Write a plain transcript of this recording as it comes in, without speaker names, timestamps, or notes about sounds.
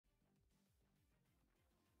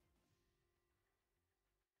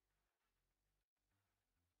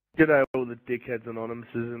G'day all the dickheads anonymouses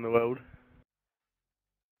in the world.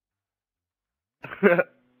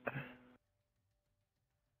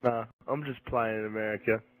 Nah, I'm just playing in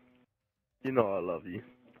America. You know I love you.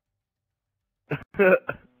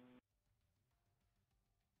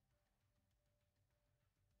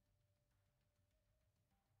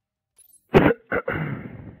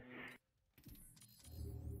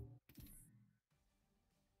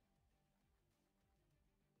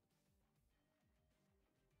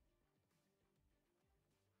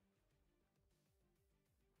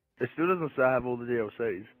 It still doesn't say I have all the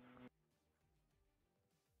DLCs.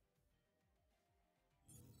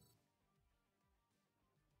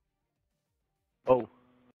 Oh.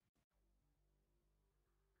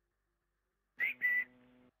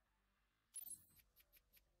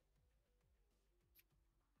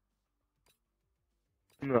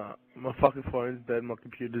 Nah, my fucking phone's dead, my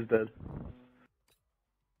computer's dead.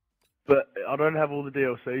 But I don't have all the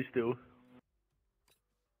DLCs still.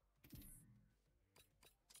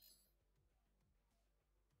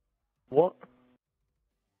 What?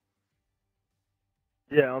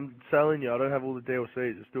 Yeah, I'm telling you, I don't have all the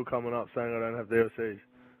DLCs. It's still coming up saying I don't have DLCs.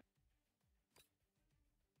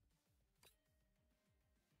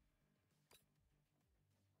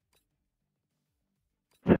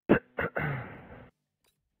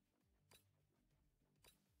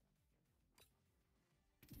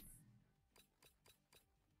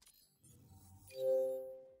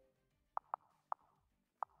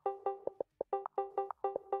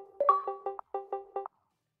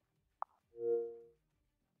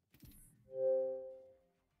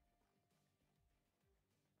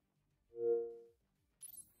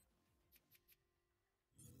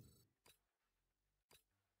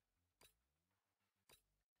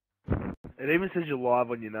 It even says you're live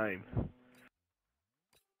on your name.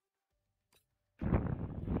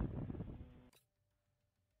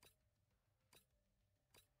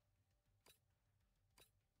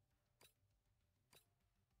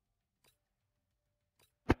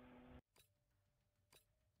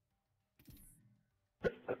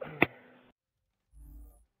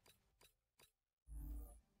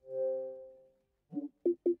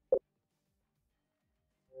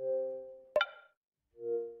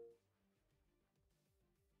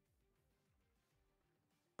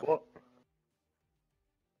 What?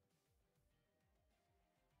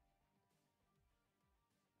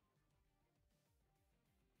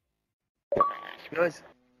 Guys,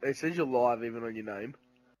 it says you're live even on your name.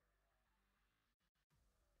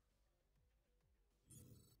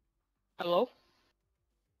 Hello?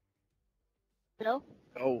 Hello?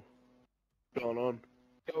 Oh. What's going on?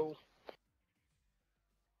 Yo.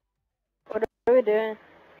 What are we doing?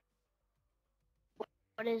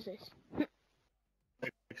 What is this?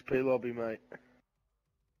 XP lobby, mate.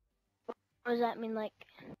 What does that mean, like?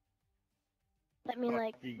 That mean,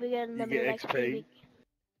 like, we get a You number get of XP.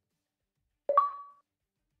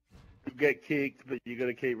 You get kicked, but you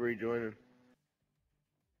gotta keep rejoining.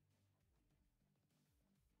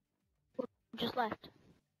 Just left.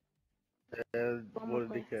 What a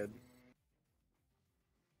dickhead.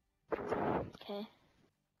 Okay.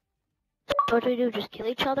 What do we do? Just kill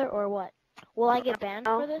each other, or what? Will I get banned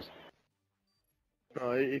for this?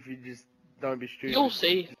 No, if you just don't be stupid. You'll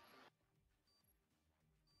see.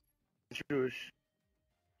 Shush.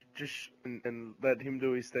 Just and let him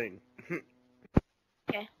do his thing.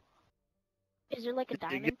 Okay. Is there like a You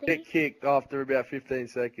diamond get thingy? kicked after about 15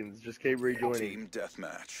 seconds. Just keep rejoining. Team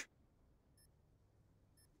deathmatch.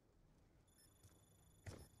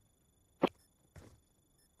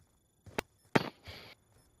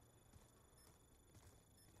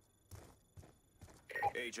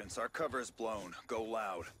 Agents, our cover is blown. Go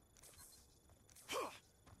loud.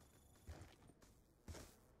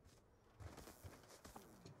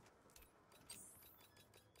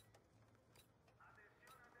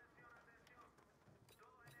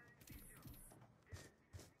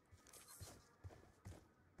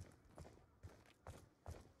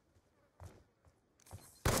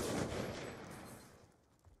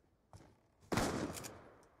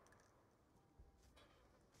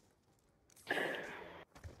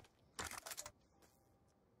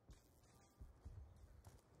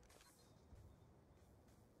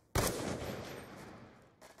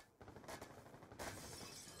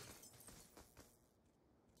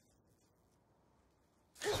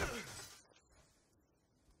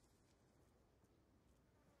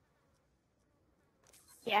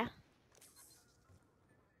 Yeah.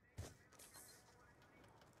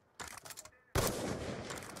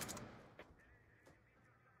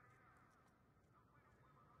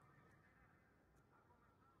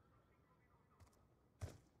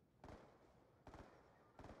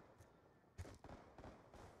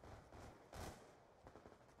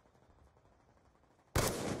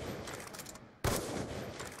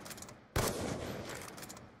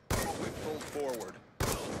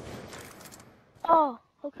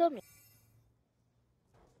 Who killed me?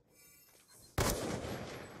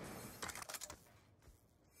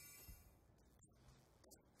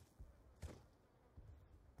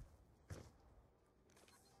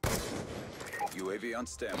 UAV on I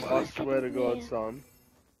standby. swear to God, son.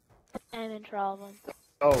 I'm in trouble.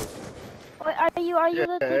 Oh, Wait, are you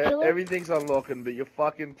the yeah, killer? everything's unlocking, but you're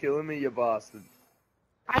fucking killing me, you bastard.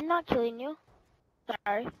 I'm not killing you.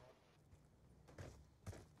 Sorry.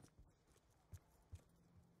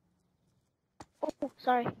 Oh,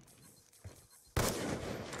 sorry.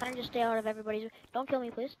 Trying to stay out of everybody's. Don't kill me,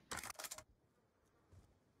 please.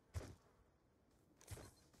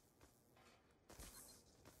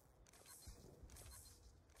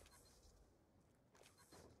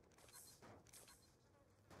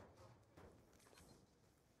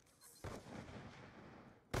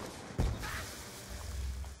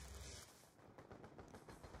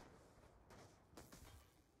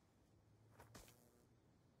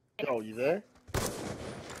 Oh, you there?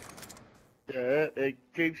 Yeah, it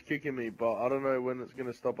keeps kicking me, but I don't know when it's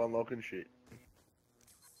gonna stop unlocking shit.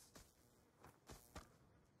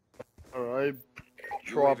 Alright,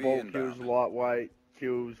 try UAV bolt kills, inbound. lightweight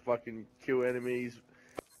kills, fucking kill enemies.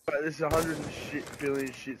 But there's 100 and billion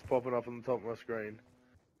shits popping up on the top of my screen.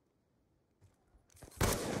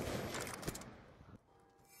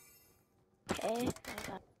 Okay. I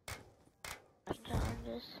got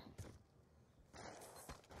challenges.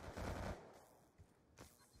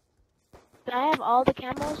 Do I have all the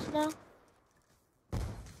camos now?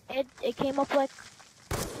 It came up like.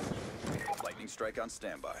 Lightning strike on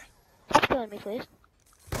standby. Stop killing me, please.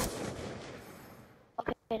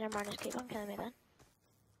 Okay, never mind. Just keep on killing me then.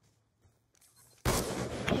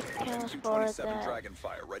 Take camos for the 227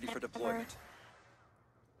 Dragonfire ready for deployment.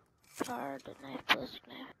 card, the knife, ballistic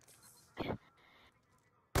knife.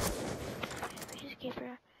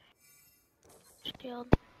 Peacekeeper. Shield.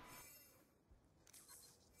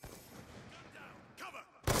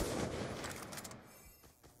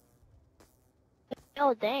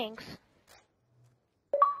 Oh, thanks.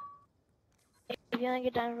 If you only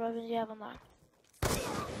get diamond weapons, you have unlocked.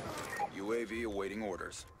 UAV awaiting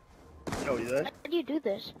orders. Oh, you there? How do you do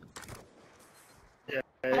this? Yeah,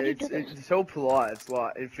 How do you do this? it's so polite. It's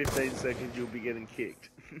like in 15 seconds you'll be getting kicked.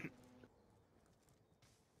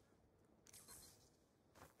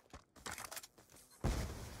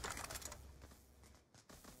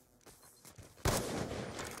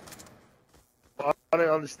 I don't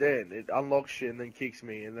understand. It unlocks shit and then kicks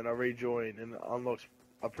me, and then I rejoin and it unlocks.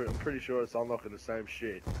 I'm pretty sure it's unlocking the same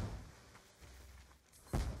shit.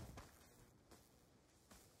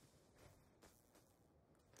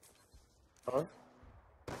 Huh?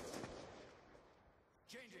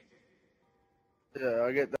 Yeah,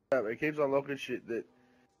 I get that, but it keeps unlocking shit that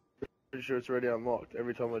I'm pretty sure it's already unlocked.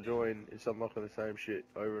 Every time I join, it's unlocking the same shit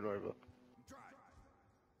over and over.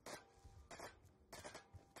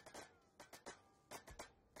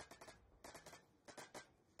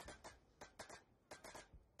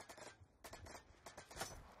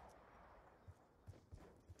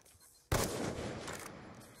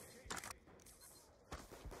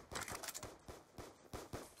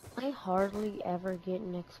 I hardly ever get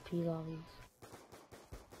an XP lobbies.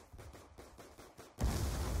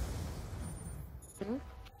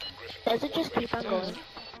 Does it just keep on going?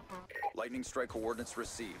 Lightning strike coordinates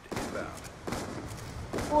received. Inbound.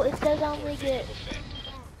 Well, it says I only get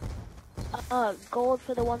gold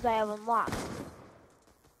for the ones I have unlocked.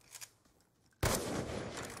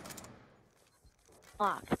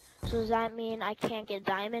 So does that mean I can't get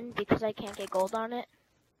diamond because I can't get gold on it?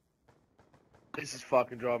 This is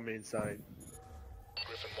fucking driving me insane.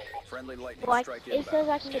 Friendly lightning Well, strike it inbound. says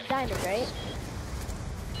I can get diamond, right?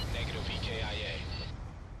 Negative EKIA.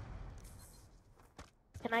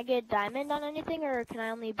 Can I get diamond on anything, or can I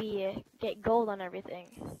only get gold on everything?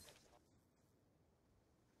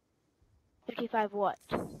 55 what?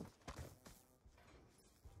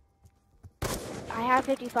 I have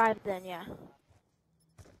 55 then, yeah.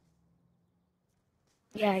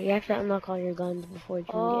 Yeah, you have to unlock all your guns before you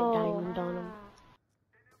can get diamond on them.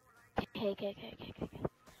 Okay.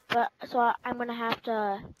 But, so I'm gonna have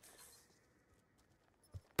to,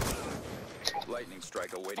 Lightning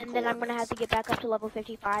strike awaiting and then I'm gonna have to get back up to level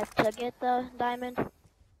 55 to get the diamond.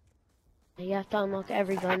 You have to unlock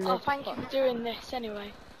every gun Oh, that's thank you for doing this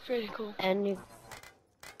anyway. It's really cool. and you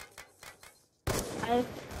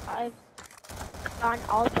I've gotten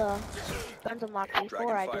all the guns unlocked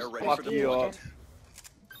before. I Dragonfire just ready Fuck for you, deployment. Ox.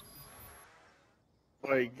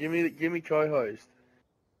 Wait, give me co-host.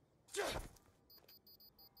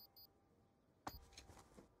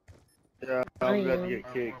 Yeah, I'm about to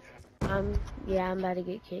get kicked. I'm about to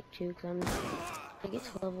get kicked too, cause I get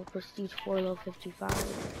to level prestige 4, level 55.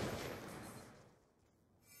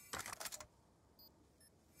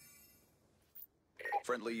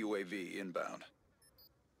 Friendly UAV inbound.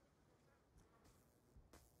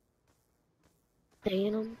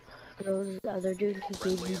 Staying them. Those other dude who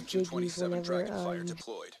gave Friendly you jiggies M227 whenever Dragonfire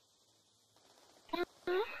deployed.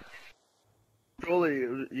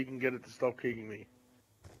 Surely you can get it to stop kicking me.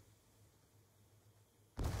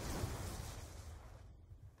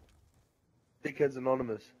 Dickhead's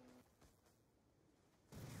anonymous.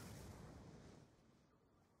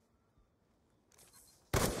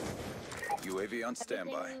 UAV on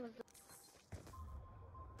standby.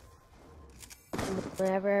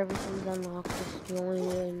 Whenever everything's unlocked, just join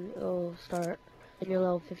and it'll start. And you're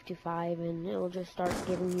level 55 and it'll just start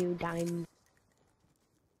giving you diamonds.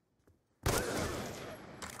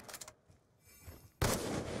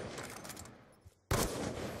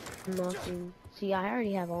 Nothing. See, I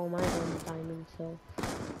already have all my diamonds, so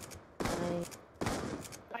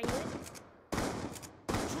Are you in?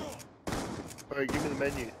 Alright, give me the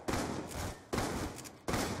menu.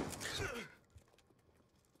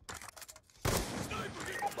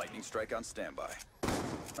 Lightning strike on standby.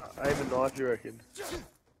 Aim a knife, you reckon?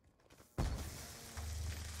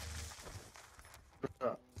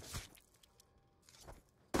 No.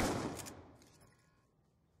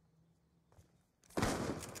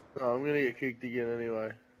 No, I'm gonna get kicked again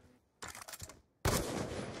anyway.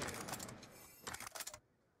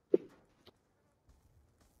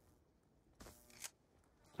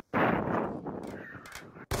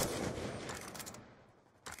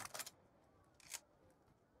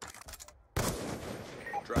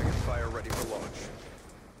 Dragonfire ready for launch.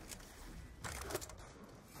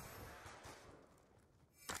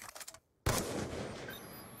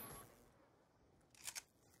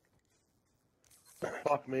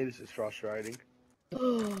 Fuck me, this is frustrating.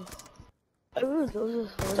 So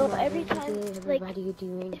every time, like,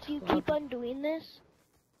 doing if you keep on doing this,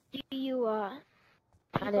 do you, I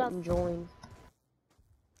didn't join.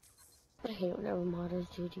 I hate whenever modders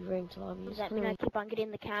do ranked lobbies. does that mean I keep on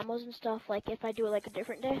getting the camos and stuff, like, if I do it, like, a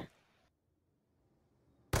different day?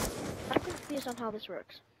 I'm confused on how this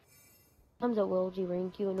works. Sometimes it will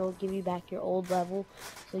rank you and it'll give you back your old level,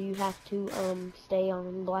 so you have to stay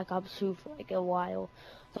on Black Ops 2 for like a while,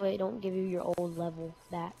 so it don't give you your old level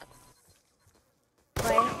back.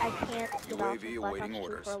 Right? I can't get off UAV of Black awaiting Ops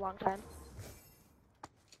 2 orders. for a long time.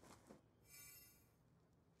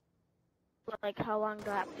 Like, how long do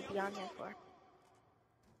I have to be on here for?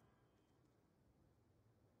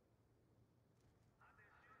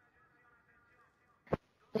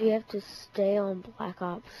 You have to stay on Black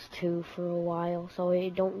Ops 2 for a while, so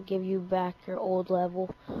it don't give you back your old level.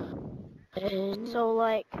 And So,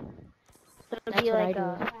 like, it'll that's be what like I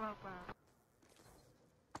do.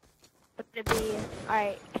 It'll be,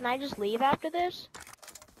 alright, can I just leave after this?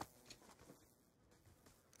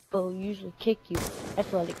 It'll usually kick you.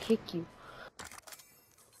 That's why they kick you.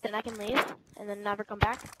 Then I can leave, and then never come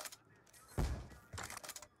back?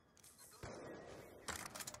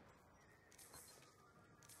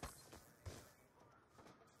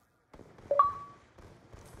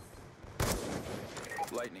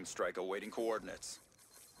 Lightning strike awaiting coordinates.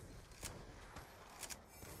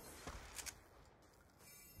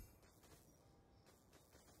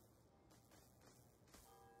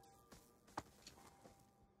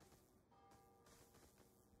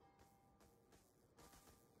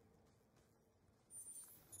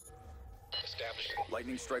 Established.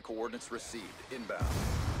 Lightning strike coordinates received. Inbound.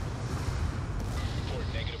 Report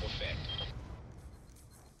negative effect.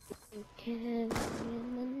 Look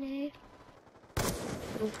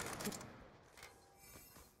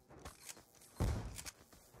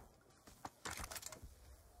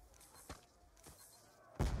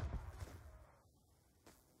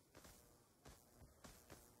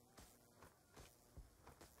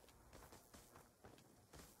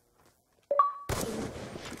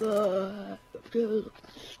at the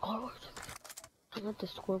scoreboard. I'm not the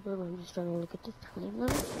scoreboard, I'm just trying to look at the time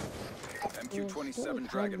limit. MQ-27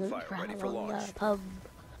 Dragonfire ready for launch. Pub.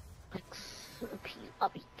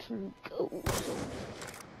 Lobby can go.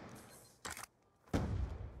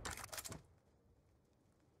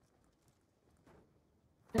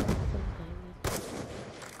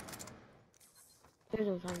 There's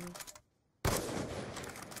no time.